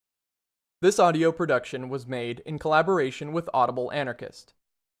This audio production was made in collaboration with Audible Anarchist.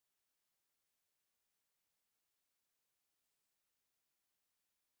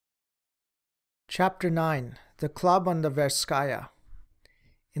 Chapter 9. The Club on the Tverskaya.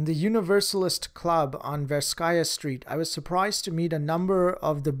 In the Universalist Club on Tverskaya Street, I was surprised to meet a number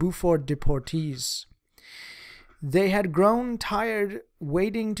of the Buford deportees. They had grown tired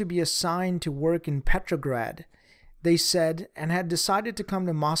waiting to be assigned to work in Petrograd, they said, and had decided to come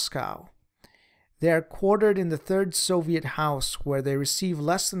to Moscow. They are quartered in the Third Soviet House, where they receive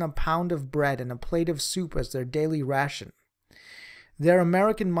less than a pound of bread and a plate of soup as their daily ration. Their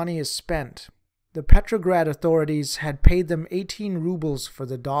American money is spent. The Petrograd authorities had paid them 18 rubles for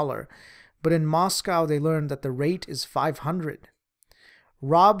the dollar, but in Moscow they learned that the rate is 500.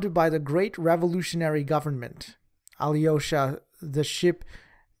 Robbed by the great revolutionary government, Alyosha, the ship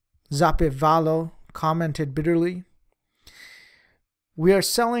Zapevalo, commented bitterly. "We are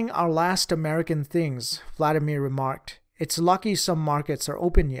selling our last American things," Vladimir remarked. "It's lucky some markets are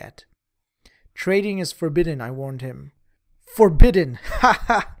open yet." "Trading is forbidden," I warned him. "Forbidden! Ha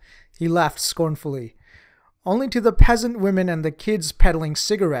ha!" He laughed scornfully. "Only to the peasant women and the kids peddling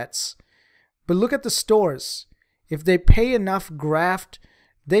cigarettes. But look at the stores. If they pay enough graft,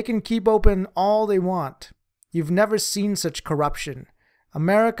 they can keep open all they want. You've never seen such corruption.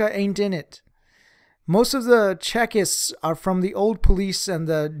 America ain't in it. Most of the Chekists are from the old police and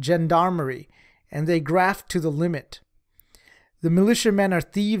the gendarmerie, and they graft to the limit. The militiamen are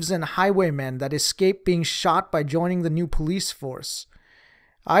thieves and highwaymen that escape being shot by joining the new police force.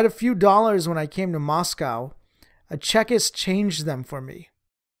 I had a few dollars when I came to Moscow. A Chekist changed them for me."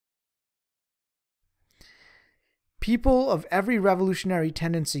 People of every revolutionary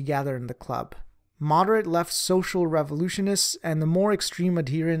tendency gather in the club. Moderate left social revolutionists and the more extreme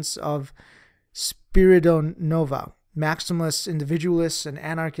adherents of Spiridonova, maximalists, individualists, and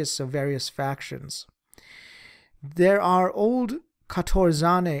anarchists of various factions. There are old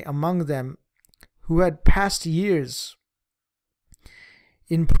Katorzane among them who had passed years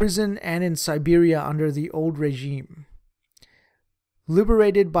in prison and in Siberia under the old regime.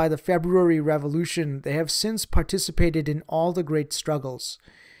 Liberated by the February Revolution, they have since participated in all the great struggles.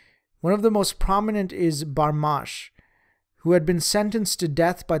 One of the most prominent is Barmash, who had been sentenced to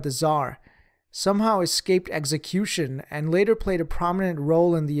death by the Tsar, somehow escaped execution, and later played a prominent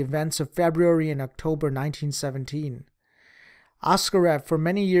role in the events of February and October 1917. Askarev, for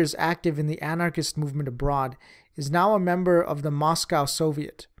many years active in the anarchist movement abroad, is now a member of the Moscow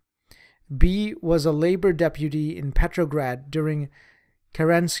Soviet. B was a labor deputy in Petrograd during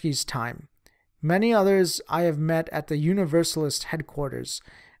Kerensky's time. Many others I have met at the Universalist headquarters,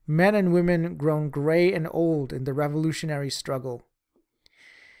 men and women grown gray and old in the revolutionary struggle.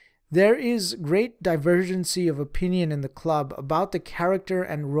 There is great divergency of opinion in the club about the character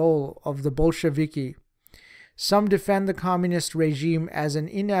and role of the Bolsheviki. Some defend the communist regime as an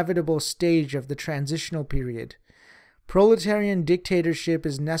inevitable stage of the transitional period. Proletarian dictatorship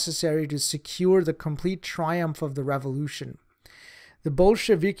is necessary to secure the complete triumph of the revolution. The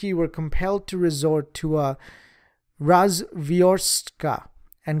Bolsheviki were compelled to resort to a razvyorstka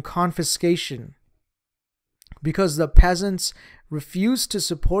and confiscation because the peasants refused to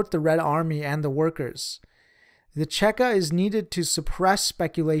support the Red Army and the workers. The Cheka is needed to suppress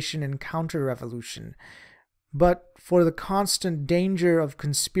speculation and counter-revolution, but for the constant danger of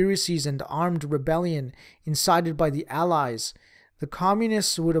conspiracies and armed rebellion incited by the Allies, the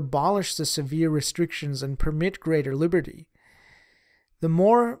communists would abolish the severe restrictions and permit greater liberty. The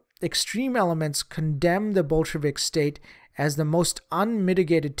more extreme elements condemn the Bolshevik state as the most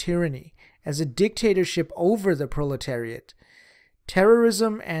unmitigated tyranny, as a dictatorship over the proletariat.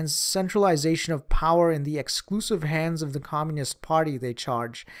 Terrorism and centralization of power in the exclusive hands of the Communist Party, they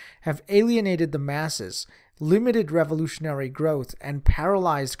charge, have alienated the masses, limited revolutionary growth, and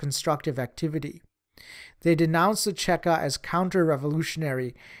paralyzed constructive activity. They denounce the Cheka as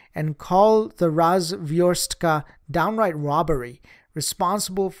counter-revolutionary and call the razvyorstka downright robbery,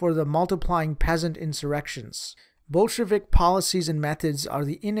 responsible for the multiplying peasant insurrections. Bolshevik policies and methods are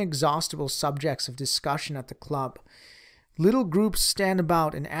the inexhaustible subjects of discussion at the club. Little groups stand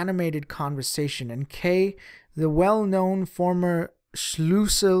about in animated conversation, and K, the well-known former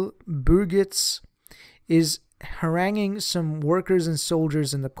Schlussel Burgitz, is haranguing some workers and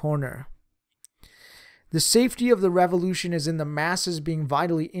soldiers in the corner. "The safety of the revolution is in the masses being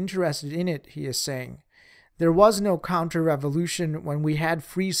vitally interested in it," he is saying. "There was no counter-revolution when we had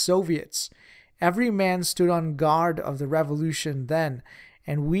free Soviets. Every man stood on guard of the revolution then,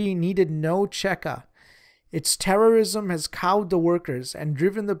 and we needed no Cheka. Its terrorism has cowed the workers and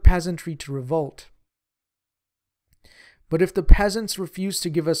driven the peasantry to revolt. But if the peasants refuse to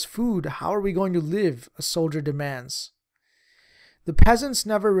give us food, how are we going to live? A soldier demands. The peasants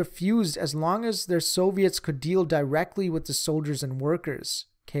never refused as long as their Soviets could deal directly with the soldiers and workers,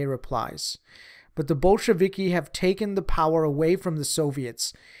 K replies. But the Bolsheviki have taken the power away from the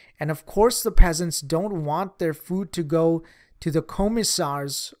Soviets, and of course the peasants don't want their food to go to the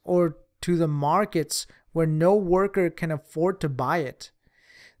commissars or to the markets where no worker can afford to buy it.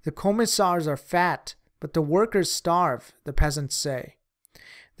 The commissars are fat, but the workers starve, the peasants say.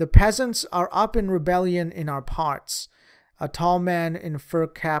 The peasants are up in rebellion in our parts. A tall man in fur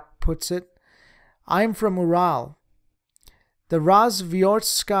cap puts it. I'm from Ural. The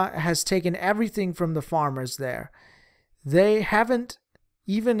Tverskaya has taken everything from the farmers there. They haven't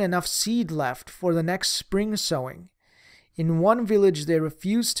even enough seed left for the next spring sowing. In one village they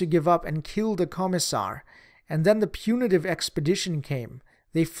refused to give up and killed a commissar, and then the punitive expedition came.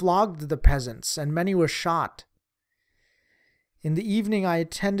 They flogged the peasants, and many were shot. In the evening I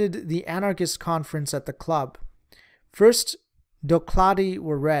attended the anarchist conference at the club. First, doklady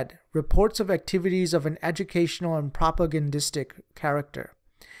were read, reports of activities of an educational and propagandistic character.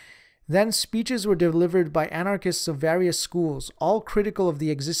 Then speeches were delivered by anarchists of various schools, all critical of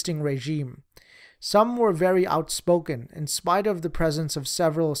the existing regime. Some were very outspoken, in spite of the presence of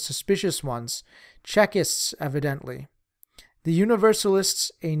several suspicious ones, Chekists evidently. The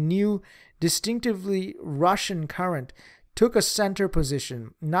Universalists, a new, distinctively Russian current, took a center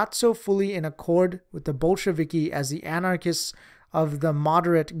position, not so fully in accord with the Bolsheviki as the anarchists of the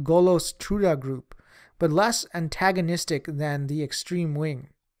moderate Golos Truda group, but less antagonistic than the extreme wing.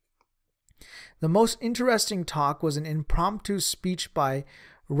 The most interesting talk was an impromptu speech by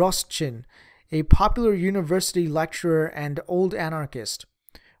Rostchin, a popular university lecturer and old anarchist.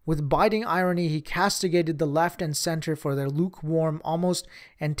 With biting irony, he castigated the left and center for their lukewarm, almost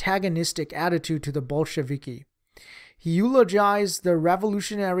antagonistic attitude to the Bolsheviki. He eulogized the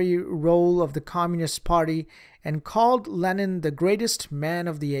revolutionary role of the Communist Party and called Lenin the greatest man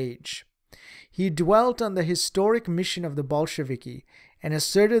of the age. He dwelt on the historic mission of the Bolsheviki and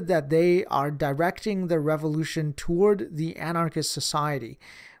asserted that they are directing the revolution toward the anarchist society,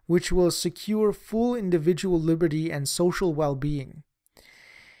 which will secure full individual liberty and social well-being.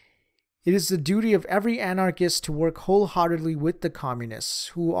 It is the duty of every anarchist to work wholeheartedly with the communists,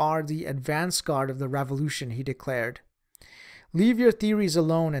 who are the advance guard of the revolution, he declared. Leave your theories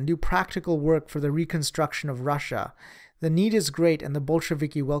alone and do practical work for the reconstruction of Russia. The need is great and the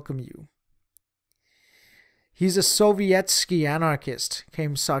Bolsheviki welcome you. He's a Sovietsky anarchist,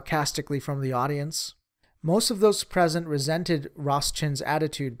 came sarcastically from the audience. Most of those present resented Rostchin's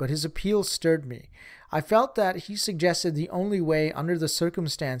attitude, but his appeal stirred me. I felt that he suggested the only way, under the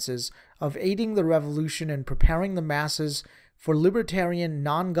circumstances, of aiding the revolution and preparing the masses for libertarian,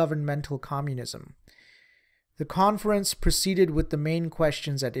 non-governmental communism. The conference proceeded with the main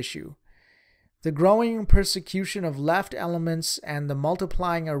questions at issue: the growing persecution of left elements and the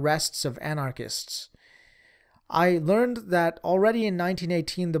multiplying arrests of anarchists. I learned that already in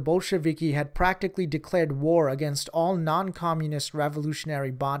 1918 the Bolsheviki had practically declared war against all non-communist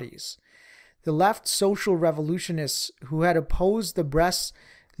revolutionary bodies. The left social revolutionists who had opposed the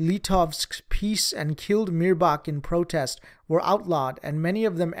Brest-Litovsk peace and killed Mirbach in protest were outlawed and many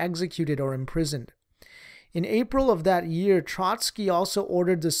of them executed or imprisoned. In April of that year, Trotsky also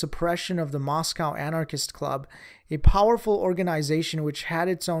ordered the suppression of the Moscow Anarchist Club, a powerful organization which had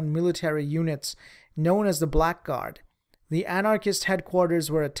its own military units known as the Black Guard. The anarchist headquarters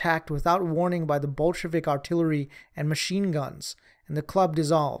were attacked without warning by the Bolshevik artillery and machine guns, and the club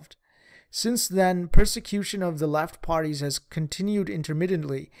dissolved. Since then, persecution of the left parties has continued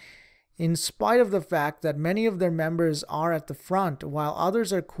intermittently, in spite of the fact that many of their members are at the front, while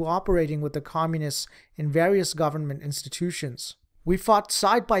others are cooperating with the communists in various government institutions. We fought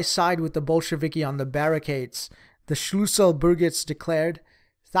side by side with the Bolsheviki on the barricades, the Schlüsselburgits declared.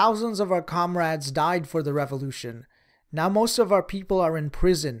 Thousands of our comrades died for the revolution. Now most of our people are in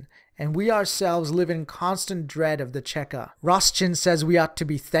prison, and we ourselves live in constant dread of the Cheka. Rostchin says we ought to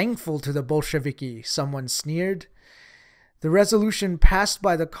be thankful to the Bolsheviki, someone sneered. The resolution passed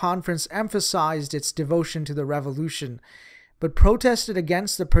by the conference emphasized its devotion to the revolution, but protested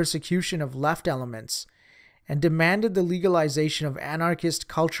against the persecution of left elements, and demanded the legalization of anarchist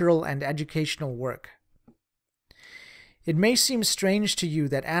cultural and educational work. It may seem strange to you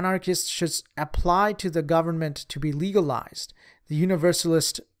that anarchists should apply to the government to be legalized, the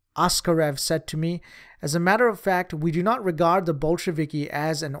Universalist Askarev said to me. As a matter of fact, we do not regard the Bolsheviki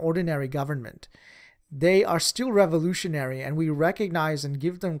as an ordinary government. They are still revolutionary, and we recognize and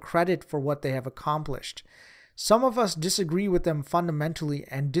give them credit for what they have accomplished. Some of us disagree with them fundamentally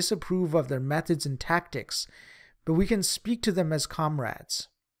and disapprove of their methods and tactics, but we can speak to them as comrades.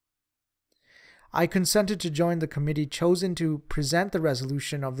 I consented to join the committee chosen to present the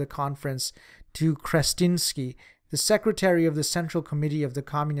resolution of the conference to Krestinsky, the secretary of the Central Committee of the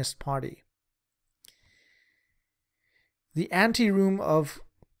Communist Party. The anteroom of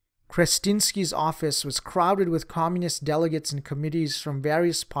Krestinsky's office was crowded with communist delegates and committees from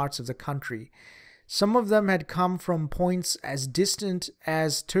various parts of the country. Some of them had come from points as distant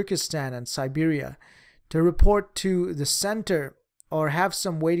as Turkestan and Siberia to report to the center or have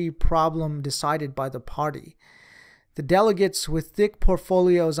some weighty problem decided by the party. The delegates, with thick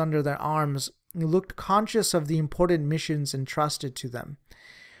portfolios under their arms, looked conscious of the important missions entrusted to them.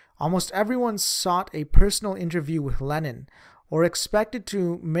 Almost everyone sought a personal interview with Lenin, or expected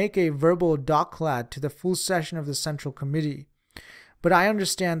to make a verbal doklad to the full session of the Central Committee, but I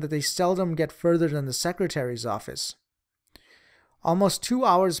understand that they seldom get further than the secretary's office. Almost 2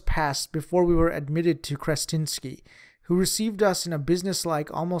 hours passed before we were admitted to Krestinsky, who received us in a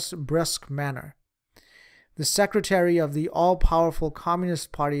businesslike, almost brusque manner. The secretary of the all-powerful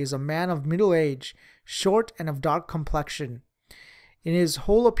Communist Party is a man of middle age, short and of dark complexion. In his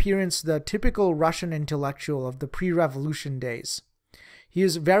whole appearance, the typical Russian intellectual of the pre-revolution days. He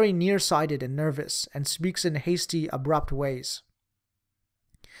is very nearsighted and nervous, and speaks in hasty, abrupt ways.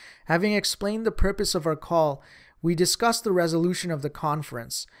 Having explained the purpose of our call, we discussed the resolution of the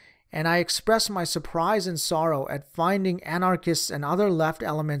conference, and I expressed my surprise and sorrow at finding anarchists and other left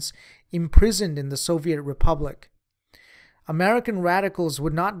elements imprisoned in the Soviet Republic. American radicals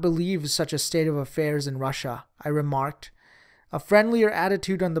would not believe such a state of affairs in Russia, I remarked. A friendlier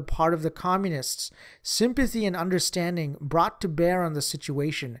attitude on the part of the communists, sympathy and understanding brought to bear on the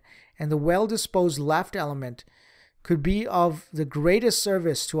situation, and the well-disposed left element could be of the greatest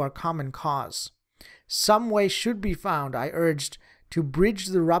service to our common cause. Some way should be found, I urged, to bridge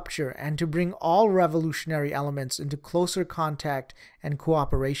the rupture and to bring all revolutionary elements into closer contact and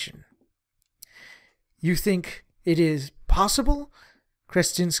cooperation. You think it is possible?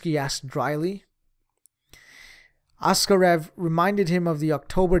 Krestinsky asked dryly. Askarev reminded him of the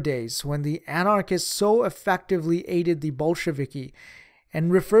October days when the anarchists so effectively aided the Bolsheviki,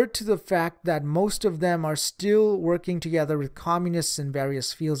 and referred to the fact that most of them are still working together with communists in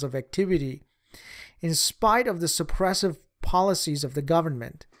various fields of activity, in spite of the suppressive policies of the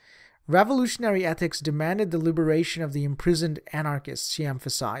government. Revolutionary ethics demanded the liberation of the imprisoned anarchists, he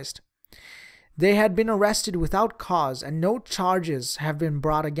emphasized. They had been arrested without cause, and no charges have been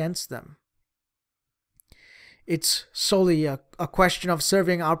brought against them. It's solely a question of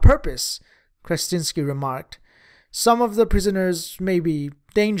serving our purpose, Krestinsky remarked. Some of the prisoners may be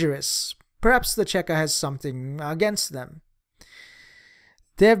dangerous. Perhaps the Cheka has something against them.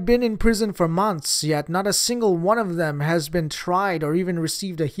 They have been in prison for months, yet not a single one of them has been tried or even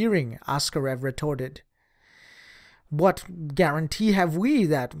received a hearing, Askarev retorted. What guarantee have we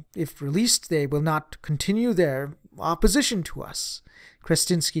that, if released, they will not continue their opposition to us?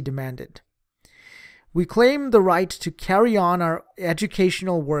 Krestinsky demanded. We claim the right to carry on our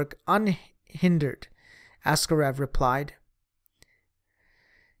educational work unhindered, Askarev replied.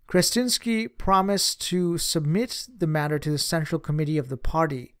 Krestinsky promised to submit the matter to the Central Committee of the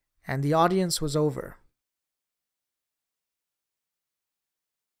party, and the audience was over.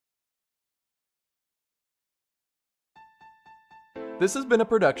 This has been a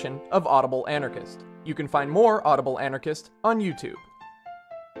production of Audible Anarchist. You can find more Audible Anarchist on YouTube.